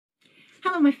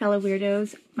Hello my fellow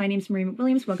weirdos, my name is Marie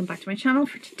McWilliams, welcome back to my channel.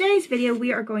 For today's video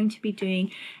we are going to be doing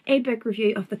a book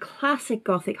review of the classic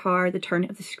Gothic horror, The Turn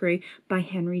of the Screw by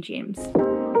Henry James.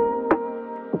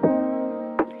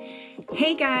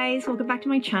 Hey guys, welcome back to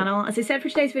my channel. As I said, for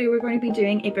today's video we're going to be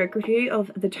doing a book review of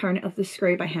The Turn of the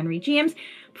Screw by Henry James.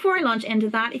 Before I launch into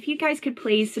that, if you guys could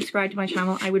please subscribe to my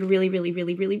channel, I would really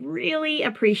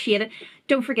appreciate it.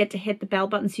 Don't forget to hit the bell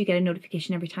button so you get a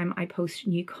notification every time I post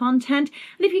new content.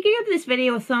 And if you could give this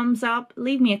video a thumbs up,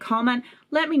 leave me a comment,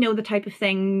 let me know the type of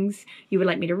things you would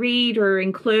like me to read or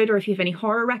include, or if you have any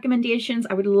horror recommendations,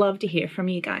 I would love to hear from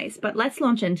you guys. But let's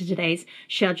launch into today's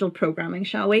scheduled programming,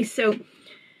 shall we? So,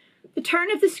 The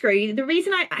Turn of the Screw, the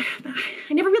reason I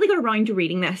never really got around to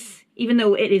reading this, even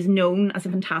though it is known as a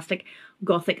fantastic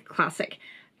Gothic classic.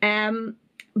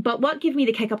 But what gave me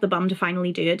the kick up the bum to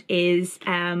finally do it is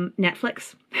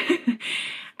Netflix.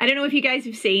 I don't know if you guys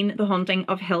have seen The Haunting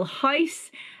of Hill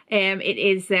House. It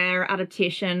is their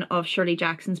adaptation of Shirley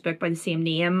Jackson's book by the same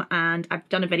name, and I've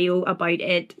done a video about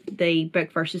it, the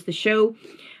book versus the show.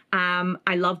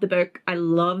 I loved the book, I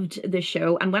loved the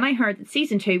show, and when I heard that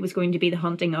season 2 was going to be The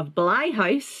Haunting of Bly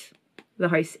House, the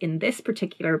house in this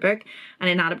particular book, and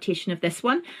an adaptation of this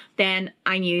one, then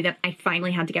I knew that I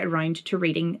finally had to get around to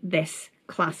reading this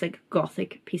classic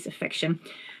Gothic piece of fiction.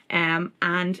 And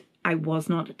I was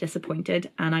not disappointed,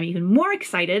 and I'm even more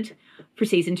excited for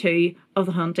season 2 of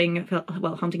The Haunting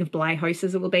of Bly House,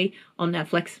 as it will be, on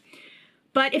Netflix.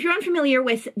 But if you're unfamiliar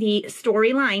with the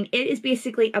storyline, it is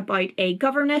basically about a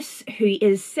governess who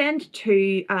is sent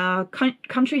to a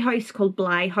country house called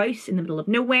Bly House in the middle of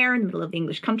nowhere, in the middle of the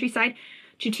English countryside,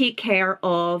 to take care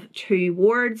of 2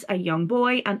 wards, a young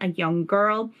boy and a young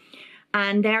girl.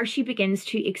 And there she begins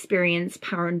to experience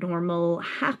paranormal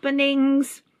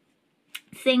happenings,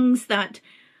 things that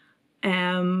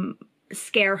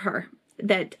scare her,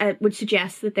 that would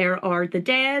suggest that there are the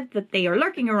dead, that they are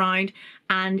lurking around,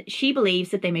 and she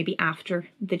believes that they may be after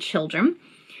the children.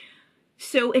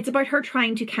 So it's about her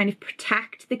trying to kind of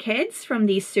protect the kids from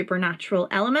these supernatural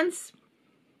elements.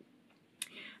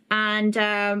 And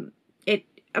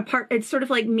it's sort of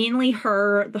like mainly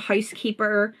her, the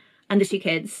housekeeper, and the 2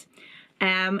 kids.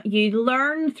 You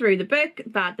learn through the book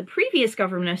that the previous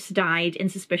governess died in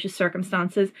suspicious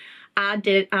circumstances, as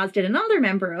did another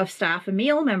member of staff, a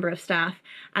male member of staff,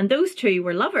 and those 2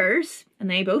 were lovers, and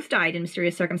they both died in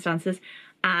mysterious circumstances,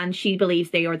 and she believes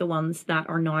they are the ones that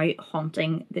are now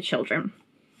haunting the children.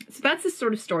 So that's the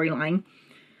sort of storyline.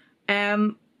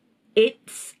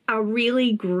 It's a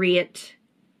really great...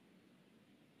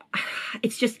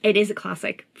 it is a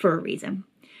classic for a reason.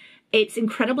 It's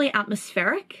incredibly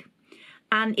atmospheric,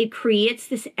 and it creates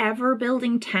this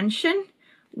ever-building tension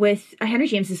with... Henry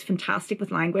James is fantastic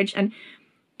with language, and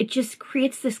it just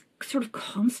creates this sort of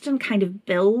constant kind of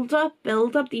build-up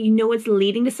that you know it's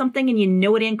leading to something and you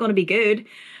know it ain't going to be good.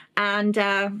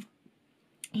 And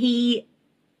he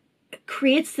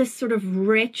creates this sort of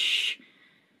rich...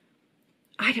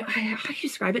 how do you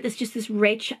describe it? This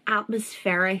rich,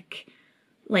 atmospheric...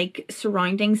 like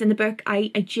surroundings in the book.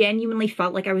 I genuinely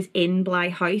felt like I was in Bly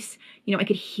House. You know, I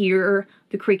could hear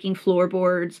the creaking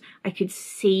floorboards. I could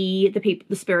see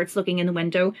the spirits looking in the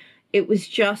window. It was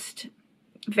just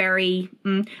very...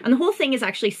 and the whole thing is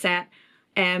actually set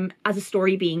as a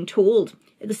story being told.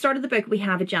 At the start of the book, we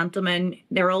have a gentleman.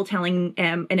 They're all telling,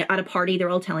 at a party, they're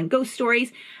all telling ghost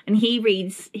stories. And he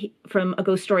reads from a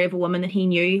ghost story of a woman that he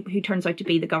knew who turns out to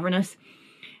be the governess.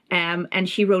 And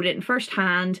she wrote it in first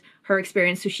hand, her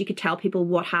experience, so she could tell people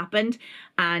what happened.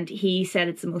 And he said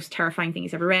it's the most terrifying thing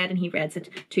he's ever read, and he reads it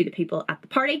to the people at the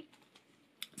party.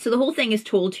 So the whole thing is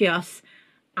told to us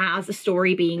as a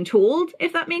story being told,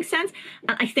 if that makes sense.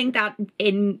 And I think that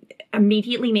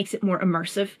immediately makes it more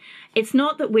immersive. It's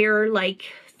not that we're like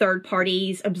third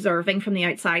parties observing from the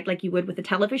outside like you would with a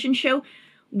television show.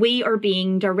 We are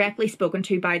being directly spoken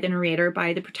to by the narrator,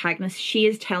 by the protagonist. She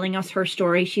is telling us her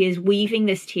story. She is weaving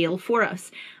this tale for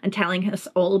us and telling us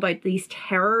all about these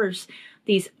terrors,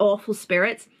 these awful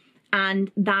spirits.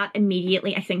 And that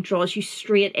immediately, I think, draws you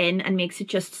straight in and makes it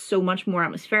just so much more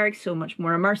atmospheric, so much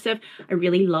more immersive. I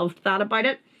really loved that about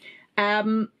it.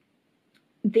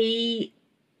 The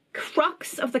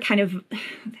crux of the kind of...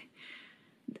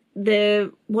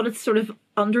 what it's sort of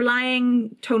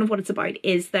underlying tone of what it's about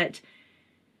is that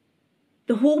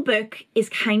the whole book is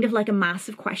kind of like a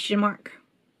massive question mark.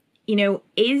 You know,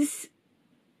 is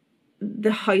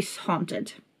the house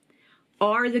haunted?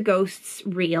 Are the ghosts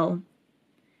real?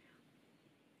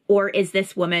 Or is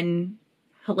this woman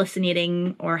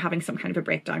hallucinating or having some kind of a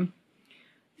breakdown?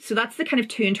 So that's the kind of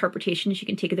 2 interpretations you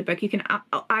can take of the book. You can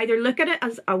either look at it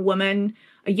as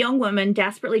a young woman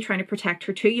desperately trying to protect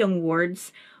her 2 young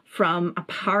wards from a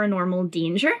paranormal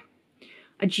danger,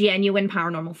 a genuine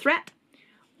paranormal threat,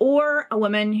 or a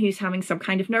woman who's having some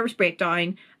kind of nervous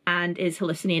breakdown and is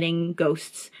hallucinating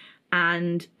ghosts.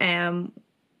 And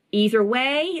either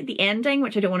way, the ending,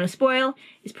 which I don't want to spoil,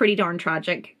 is pretty darn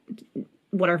tragic,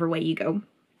 whatever way you go.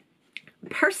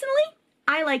 Personally,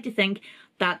 I like to think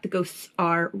that the ghosts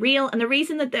are real. And the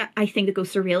reason that I think the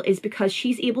ghosts are real is because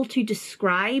she's able to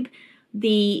describe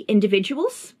the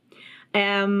individuals,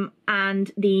 and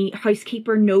the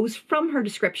housekeeper knows from her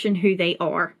description who they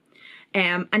are.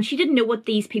 And she didn't know what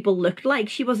these people looked like.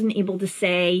 She wasn't able to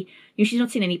say, you know, she's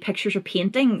not seen any pictures or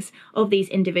paintings of these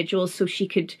individuals, so she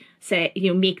could say,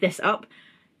 you know, make this up.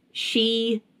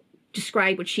 She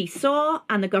described what she saw,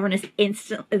 and the governess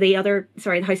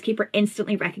the housekeeper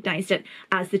instantly recognized it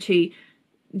as the two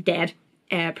dead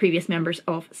previous members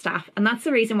of staff. And that's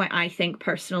the reason why I think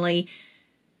personally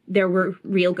there were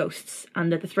real ghosts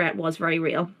and that the threat was very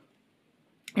real.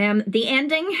 The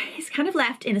ending is kind of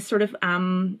left in a sort of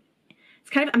it's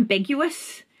kind of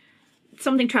ambiguous.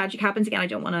 Something tragic happens again. I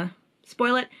don't want to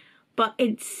spoil it, but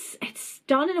it's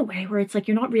done in a way where it's like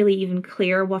you're not really even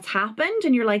clear what's happened,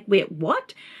 and you're like, wait,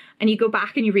 what? And you go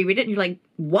back and you reread it and you're like,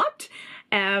 what?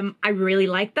 I really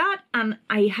like that, and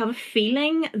I have a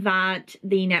feeling that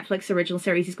the Netflix original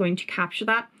series is going to capture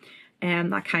that,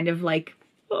 that kind of like,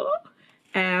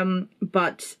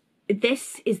 but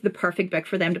this is the perfect book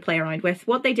for them to play around with.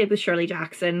 What they did with Shirley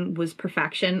Jackson was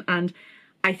perfection, and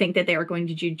I think that they are going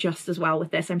to do just as well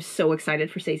with this. I'm so excited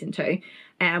for season 2.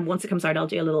 Once it comes out, I'll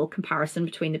do a little comparison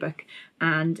between the book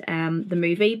and the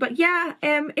movie. But yeah,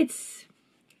 it's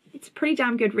a pretty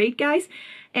damn good read, guys.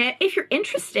 If you're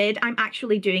interested, I'm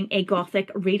actually doing a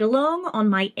Gothic read-along on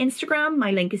my Instagram.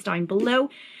 My link is down below.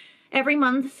 Every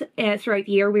month throughout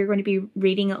the year, we're going to be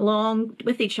reading along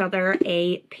with each other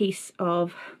a piece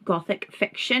of Gothic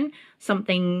fiction,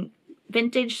 something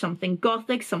vintage, something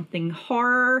Gothic, something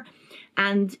horror.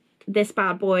 And this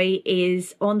bad boy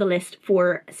is on the list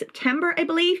for September, I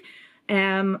believe,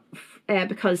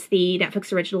 because the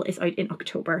Netflix original is out in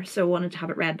October. So I wanted to have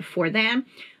it read before then.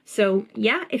 So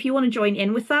yeah, if you want to join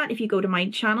in with that, if you go to my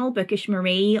channel, Bookish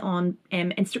Marie on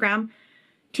Instagram,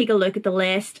 take a look at the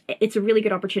list. It's a really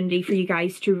good opportunity for you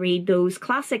guys to read those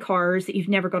classic horrors that you've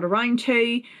never got around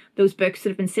to, those books that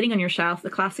have been sitting on your shelf, the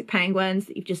classic penguins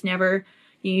that you've just never,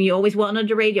 you always wanted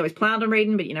to read, you always planned on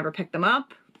reading, but you never picked them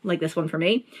up, like this one for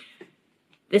me.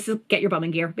 This is get your bum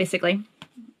in gear, basically.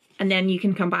 And then you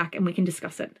can come back and we can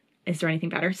discuss it. Is there anything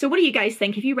better? So what do you guys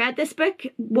think? Have you read this book?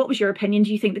 What was your opinion?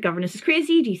 Do you think the governess is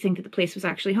crazy? Do you think that the place was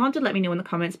actually haunted? Let me know in the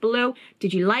comments below.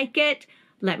 Did you like it?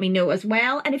 Let me know as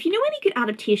well. And if you know any good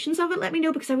adaptations of it, let me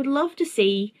know, because I would love to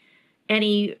see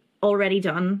any already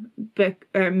done book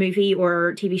or movie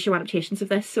or TV show adaptations of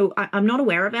this. So I'm not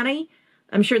aware of any.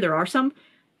 I'm sure there are some.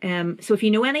 So if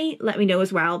you know any, let me know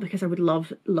as well, because I would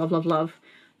love, love, love, love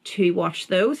to watch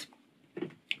those.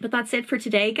 But that's it for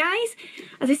today, guys.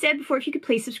 As I said before, if you could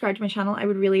please subscribe to my channel, I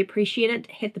would really appreciate it.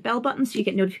 Hit the bell button so you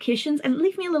get notifications, and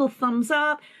leave me a little thumbs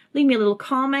up, leave me a little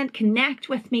comment, connect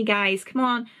with me, guys. Come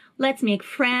on, let's make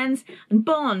friends and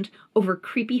bond over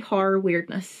creepy horror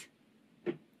weirdness.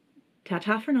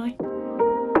 Ta-ta for now.